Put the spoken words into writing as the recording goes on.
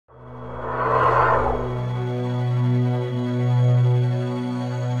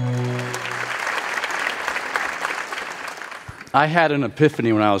I had an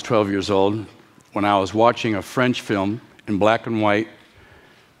epiphany when I was 12 years old, when I was watching a French film in black and white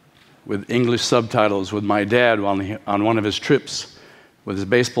with English subtitles with my dad on one of his trips with his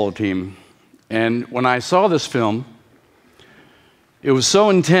baseball team. And when I saw this film, it was so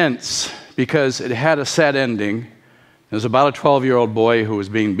intense because it had a sad ending. It was about a 12-year-old boy who was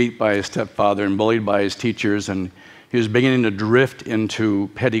being beat by his stepfather and bullied by his teachers, and he was beginning to drift into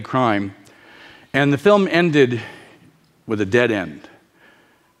petty crime. And the film ended with a dead end.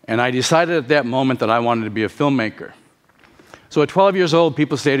 And I decided at that moment that I wanted to be a filmmaker. So at 12 years old,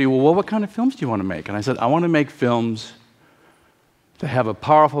 people say to you, well, what kind of films do you want to make? And I said, I want to make films that have a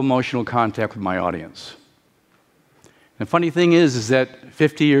powerful emotional contact with my audience. And the funny thing is that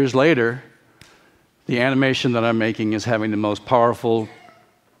 50 years later, the animation that I'm making is having the most powerful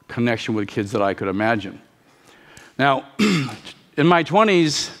connection with kids that I could imagine. Now, in my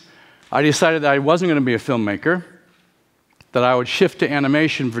 20s, I decided that I wasn't going to be a filmmaker, that I would shift to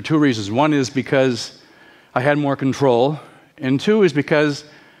animation for two reasons. One is because I had more control, and two is because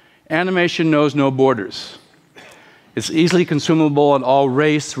animation knows no borders. It's easily consumable in all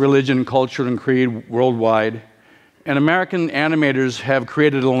race, religion, culture, and creed worldwide. And American animators have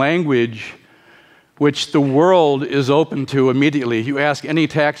created a language which the world is open to immediately. You ask any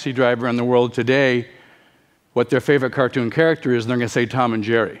taxi driver in the world today what their favorite cartoon character is, and they're going to say Tom and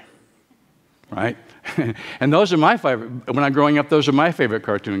Jerry, right? And those are my favorite. When I'm growing up, those are my favorite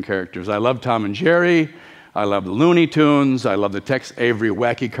cartoon characters. I love Tom and Jerry. I love the Looney Tunes. I love the Tex Avery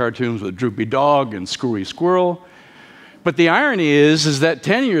wacky cartoons with Droopy Dog and Screwy Squirrel. But the irony is that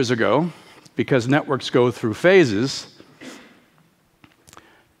 10 years ago, because networks go through phases,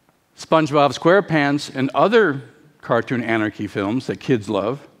 SpongeBob SquarePants and other cartoon anarchy films that kids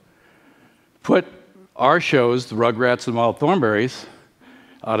love put our shows, the Rugrats and Wild Thornberrys,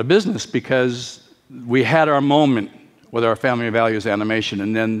 out of business because we had our moment with our family values animation,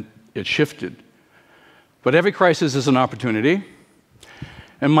 and then it shifted. But every crisis is an opportunity.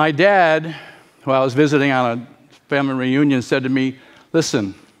 And my dad, who I was visiting on a family reunion, said to me,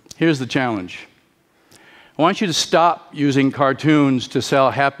 listen, here's the challenge. I want you to stop using cartoons to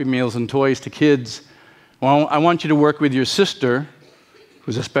sell Happy Meals and toys to kids. Well, I want you to work with your sister,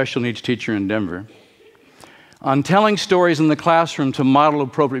 who's a special needs teacher in Denver, on telling stories in the classroom to model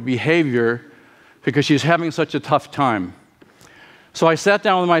appropriate behavior because she's having such a tough time. So I sat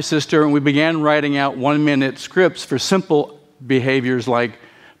down with my sister and we began writing out 1-minute scripts for simple behaviors like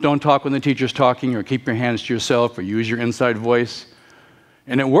don't talk when the teacher's talking, or keep your hands to yourself, or use your inside voice.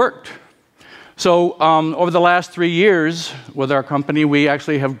 And it worked. So over the last 3 years with our company, we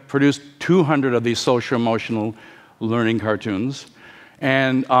actually have produced 200 of these social-emotional learning cartoons.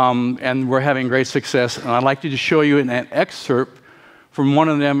 And we're having great success. And I'd like to just show you an excerpt from one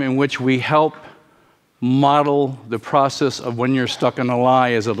of them in which we help model the process of when you're stuck in a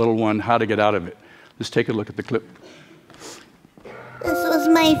lie as a little one, how to get out of it. Let's take a look at the clip. This was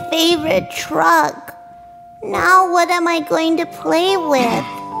my favorite truck. Now what am I going to play with?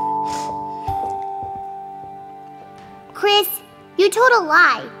 Chris, you told a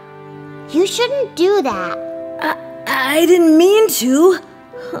lie. You shouldn't do that. I didn't mean to.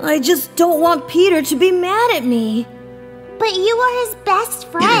 I just don't want Peter to be mad at me. But you are his best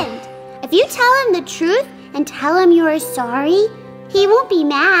friend. If you tell him the truth and tell him you are sorry, he won't be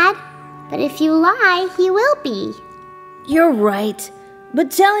mad. But if you lie, he will be. You're right.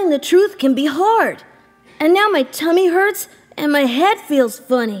 But telling the truth can be hard. And now my tummy hurts and my head feels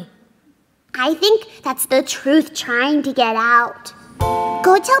funny. I think that's the truth trying to get out.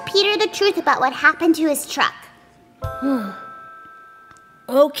 Go tell Peter the truth about what happened to his truck.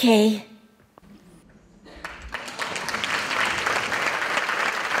 Okay.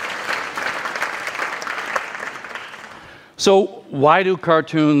 So why do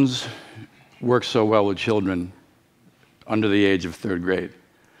cartoons work so well with children under the age of 3rd grade?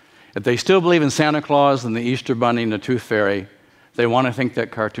 If they still believe in Santa Claus and the Easter Bunny and the Tooth Fairy, they want to think that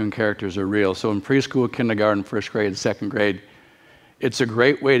cartoon characters are real. So in preschool, kindergarten, 1st grade, and 2nd grade, it's a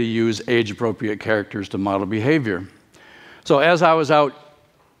great way to use age-appropriate characters to model behavior. So as I was out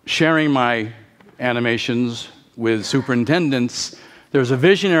sharing my animations with superintendents, there was a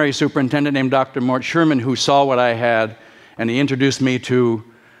visionary superintendent named Dr. Mort Sherman who saw what I had, and he introduced me to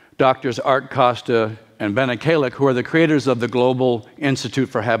Drs. Art Costa and Benna Kalick, who are the creators of the Global Institute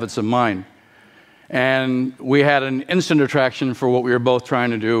for Habits of Mind. And we had an instant attraction for what we were both trying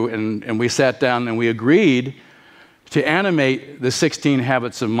to do, and we sat down and we agreed to animate the 16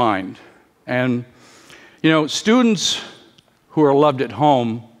 Habits of Mind. And, you know, students who are loved at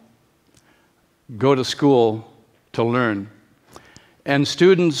home go to school to learn. And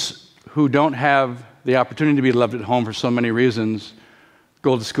students who don't have the opportunity to be loved at home for so many reasons,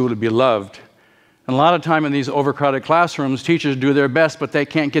 go to school to be loved. And a lot of time in these overcrowded classrooms, teachers do their best, but they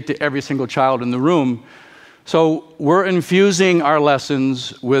can't get to every single child in the room. So we're infusing our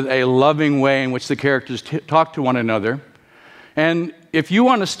lessons with a loving way in which the characters talk to one another. And if you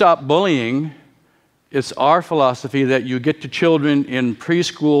want to stop bullying, it's our philosophy that you get to children in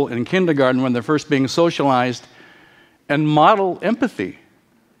preschool and kindergarten when they're first being socialized and model empathy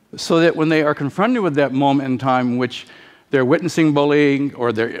so that when they are confronted with that moment in time in which they're witnessing bullying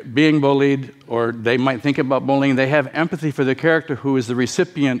or they're being bullied or they might think about bullying, they have empathy for the character who is the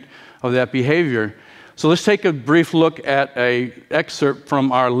recipient of that behavior. So let's take a brief look at an excerpt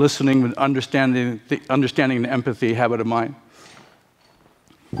from our listening with understanding the empathy habit of mind.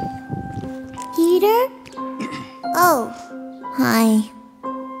 Peter? Oh. Hi.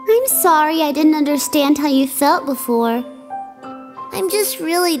 I'm sorry I didn't understand how you felt before. I'm just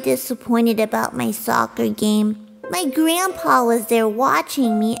really disappointed about my soccer game. My grandpa was there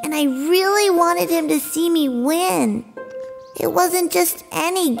watching me, and I really wanted him to see me win. It wasn't just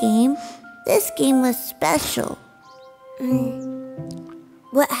any game. This game was special.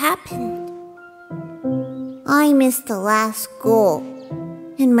 What happened? I missed the last goal,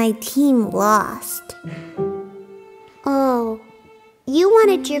 and my team lost. Oh, you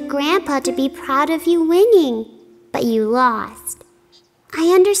wanted your grandpa to be proud of you winning, but you lost.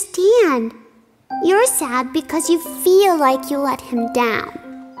 I understand. You're sad because you feel like you let him down.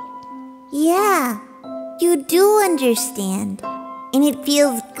 Yeah, you do understand. And it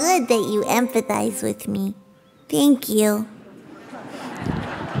feels good that you empathize with me. Thank you.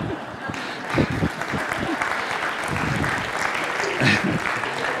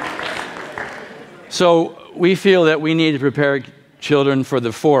 So we feel that we need to prepare children for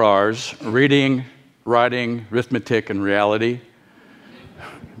the 4 R's, reading, writing, arithmetic, and reality.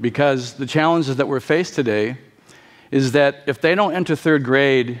 Because the challenges that we're faced today is that if they don't enter 3rd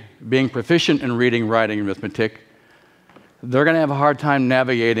grade being proficient in reading, writing, and arithmetic, they're going to have a hard time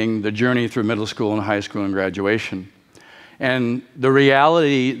navigating the journey through middle school and high school and graduation. And the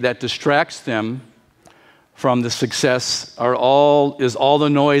reality that distracts them from the success is all the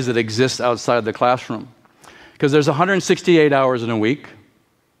noise that exists outside the classroom. Because there's 168 hours in a week.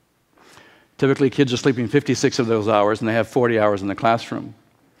 Typically, kids are sleeping 56 of those hours, and they have 40 hours in the classroom.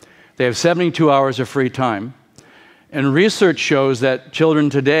 They have 72 hours of free time. And research shows that children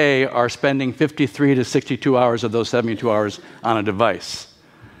today are spending 53 to 62 hours of those 72 hours on a device.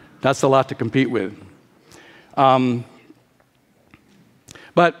 That's a lot to compete with. But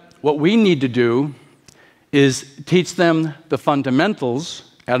what we need to do is teach them the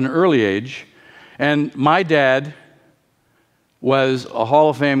fundamentals at an early age. And my dad was a Hall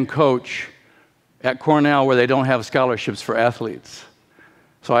of Fame coach at Cornell where they don't have scholarships for athletes.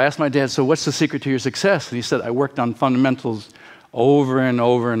 So I asked my dad, so what's the secret to your success? And he said, I worked on fundamentals over and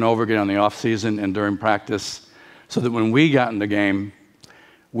over and over again on the off season and during practice so that when we got in the game,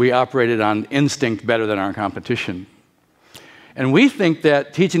 we operated on instinct better than our competition. And we think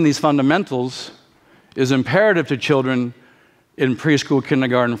that teaching these fundamentals is imperative to children in preschool,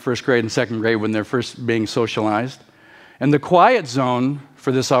 kindergarten, 1st grade, and 2nd grade when they're first being socialized. And the quiet zone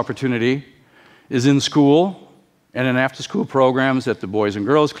for this opportunity is in school and in after-school programs at the Boys and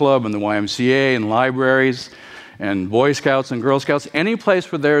Girls Club and the YMCA and libraries and Boy Scouts and Girl Scouts, any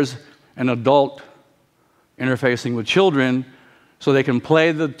place where there's an adult interfacing with children so they can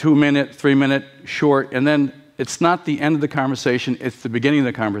play the 2-minute, 3-minute short, and then it's not the end of the conversation, it's the beginning of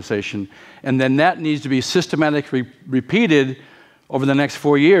the conversation. And then that needs to be systematically repeated over the next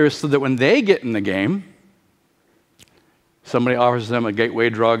 4 years so that when they get in the game, somebody offers them a gateway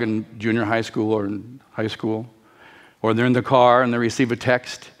drug in junior high school or in high school, or they're in the car and they receive a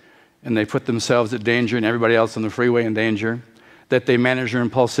text and they put themselves at danger and everybody else on the freeway in danger, that they manage their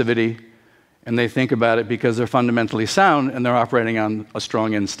impulsivity and they think about it because they're fundamentally sound and they're operating on a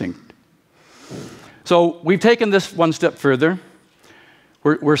strong instinct. So we've taken this one step further.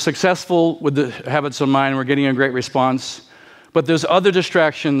 We're successful with the habits of mind. We're getting a great response. But there's other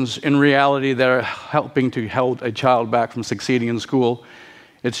distractions in reality that are helping to hold a child back from succeeding in school.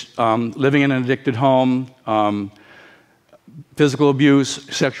 It's living in an addicted home, physical abuse,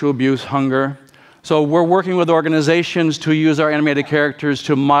 sexual abuse, hunger. So we're working with organizations to use our animated characters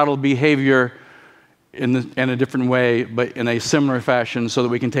to model behavior in a different way, but in a similar fashion so that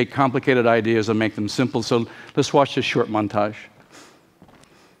we can take complicated ideas and make them simple. So let's watch this short montage.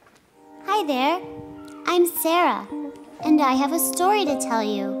 Hi there. I'm Sarah, and I have a story to tell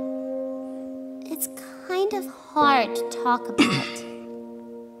you. It's kind of hard to talk about.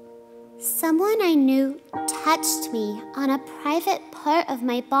 Someone I knew touched me on a private part of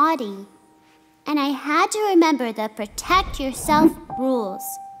my body. and I had to remember the protect yourself rules.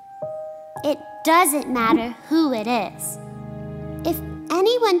 It doesn't matter who it is. If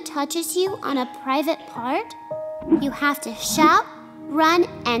anyone touches you on a private part, you have to shout, run,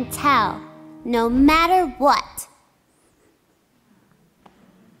 and tell, no matter what.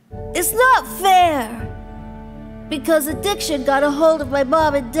 It's not fair. Because addiction got a hold of my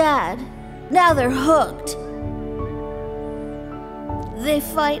mom and dad. Now they're hooked. They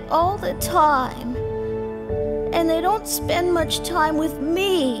fight all the time. And they don't spend much time with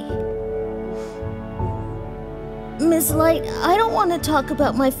me. Miss Light, I don't want to talk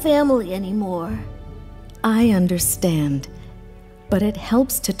about my family anymore. I understand. But it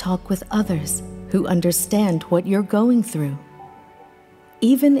helps to talk with others who understand what you're going through.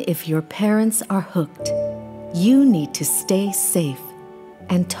 Even if your parents are hooked, you need to stay safe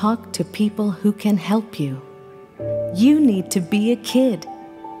and talk to people who can help you. You need to be a kid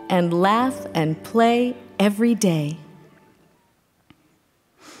and laugh and play every day.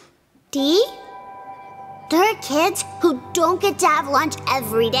 Dee? There are kids who don't get to have lunch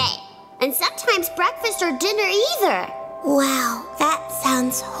every day, and sometimes breakfast or dinner either. Wow, that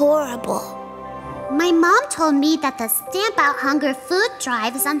sounds horrible. My mom told me that the Stamp Out Hunger food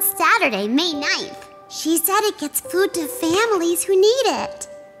drive is on Saturday, May 9th. She said it gets food to families who need it.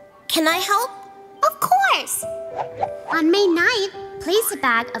 Can I help? Of course! On May 9th, place a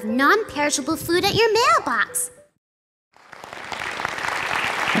bag of non-perishable food at your mailbox.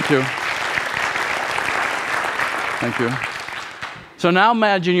 Thank you. Thank you. So now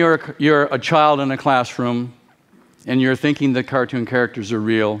imagine you're a child in a classroom and you're thinking that cartoon characters are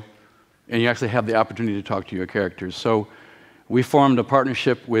real and you actually have the opportunity to talk to your characters. So we formed a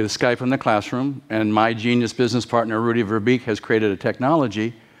partnership with Skype in the Classroom, and my genius business partner, Rudy Verbeek, has created a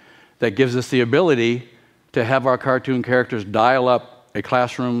technology that gives us the ability to have our cartoon characters dial up a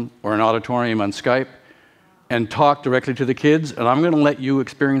classroom or an auditorium on Skype and talk directly to the kids, and I'm going to let you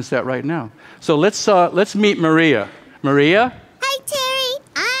experience that right now. So let's meet Maria. Maria? Hi, Terry.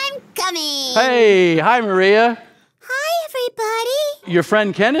 I'm coming. Hey, hi, Maria. Hi, everybody. Your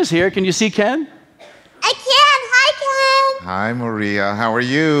friend Ken is here. Can you see Ken? I can. Hi, Ken. Hi, Maria. How are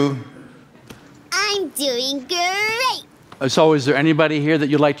you? I'm doing great. So is there anybody here that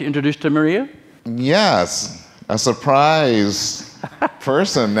you'd like to introduce to Maria? Yes, a surprise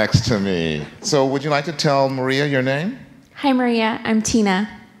person next to me. So would you like to tell Maria your name? Hi, Maria. I'm Tina.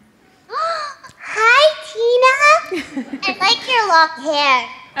 Hi, Tina. I like your long hair.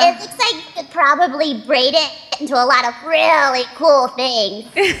 It looks like you could probably braid it into a lot of really cool things.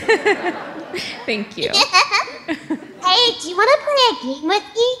 Thank you. Hey, do you want to play a game with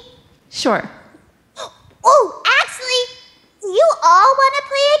me? Sure. Oh, actually, do you all want to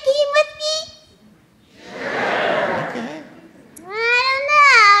play a game with me? Okay. I don't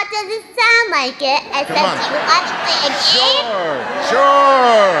know. Doesn't sound like it. I said, do you want to play a game?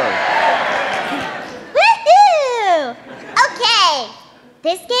 Sure. Woohoo! Okay,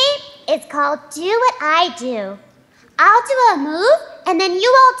 this game is called Do What I Do. I'll do a move, and then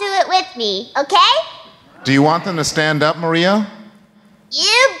you all do it with me, okay? Do you want them to stand up, Maria?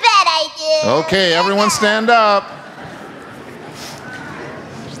 You bet I do. Okay, everyone stand up.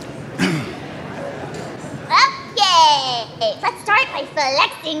 Okay, let's start by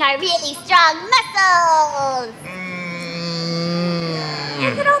flexing our really strong muscles.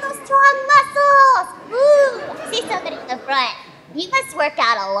 Look at all those strong muscles. Ooh, I see somebody in the front. You must work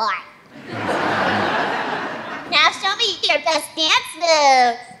out a lot. Now show me your best dance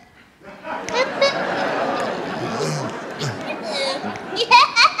moves.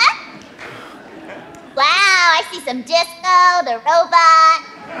 Wow, I see some disco, the robot.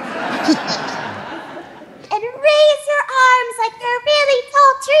 And raise your arms like you're a really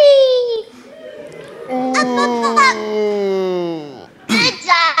tall tree. Up, up, up. Good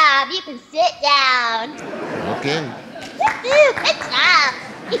job. You can sit down. Okay. Woo-hoo, good job.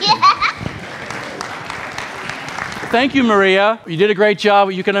 Thank you, Maria. You did a great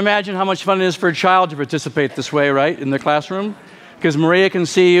job. You can imagine how much fun it is for a child to participate this way, right, in the classroom? Because Maria can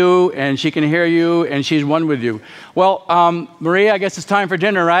see you, and she can hear you, and she's one with you. Well, Maria, I guess it's time for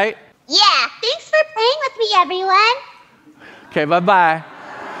dinner, right? Yeah, thanks for playing with me, everyone. Okay, bye-bye.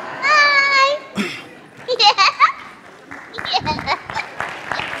 Bye.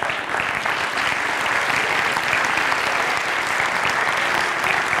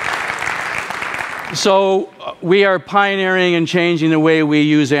 So we are pioneering and changing the way we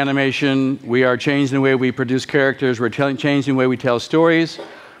use animation. We are changing the way we produce characters. We're changing the way we tell stories.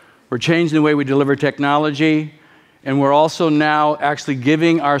 We're changing the way we deliver technology. And we're also now actually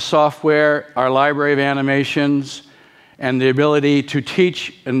giving our software, our library of animations, and the ability to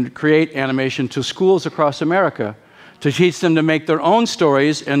teach and create animation to schools across America, to teach them to make their own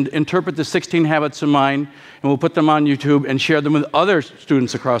stories and interpret the 16 Habits of Mind, and we'll put them on YouTube and share them with other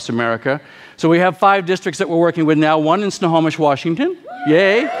students across America. So we have 5 districts that we're working with now, 1 in Snohomish, Washington,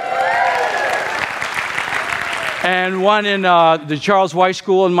 yay, and 1 in the Charles Weiss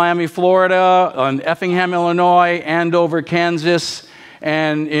School in Miami, Florida, in Effingham, Illinois, Andover, Kansas,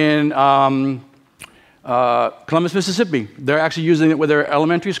 and in Columbus, Mississippi. They're actually using it with their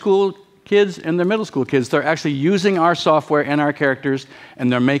elementary school kids and their middle school kids. They're actually using our software and our characters,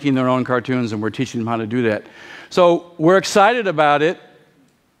 and they're making their own cartoons, and we're teaching them how to do that. So we're excited about it,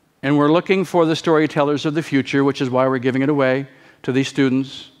 and we're looking for the storytellers of the future, which is why we're giving it away to these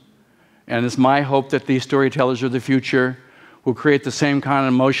students. And it's my hope that these storytellers of the future will create the same kind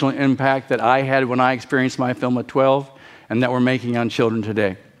of emotional impact that I had when I experienced my film at 12, and that we're making on children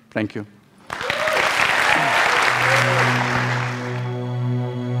today. Thank you.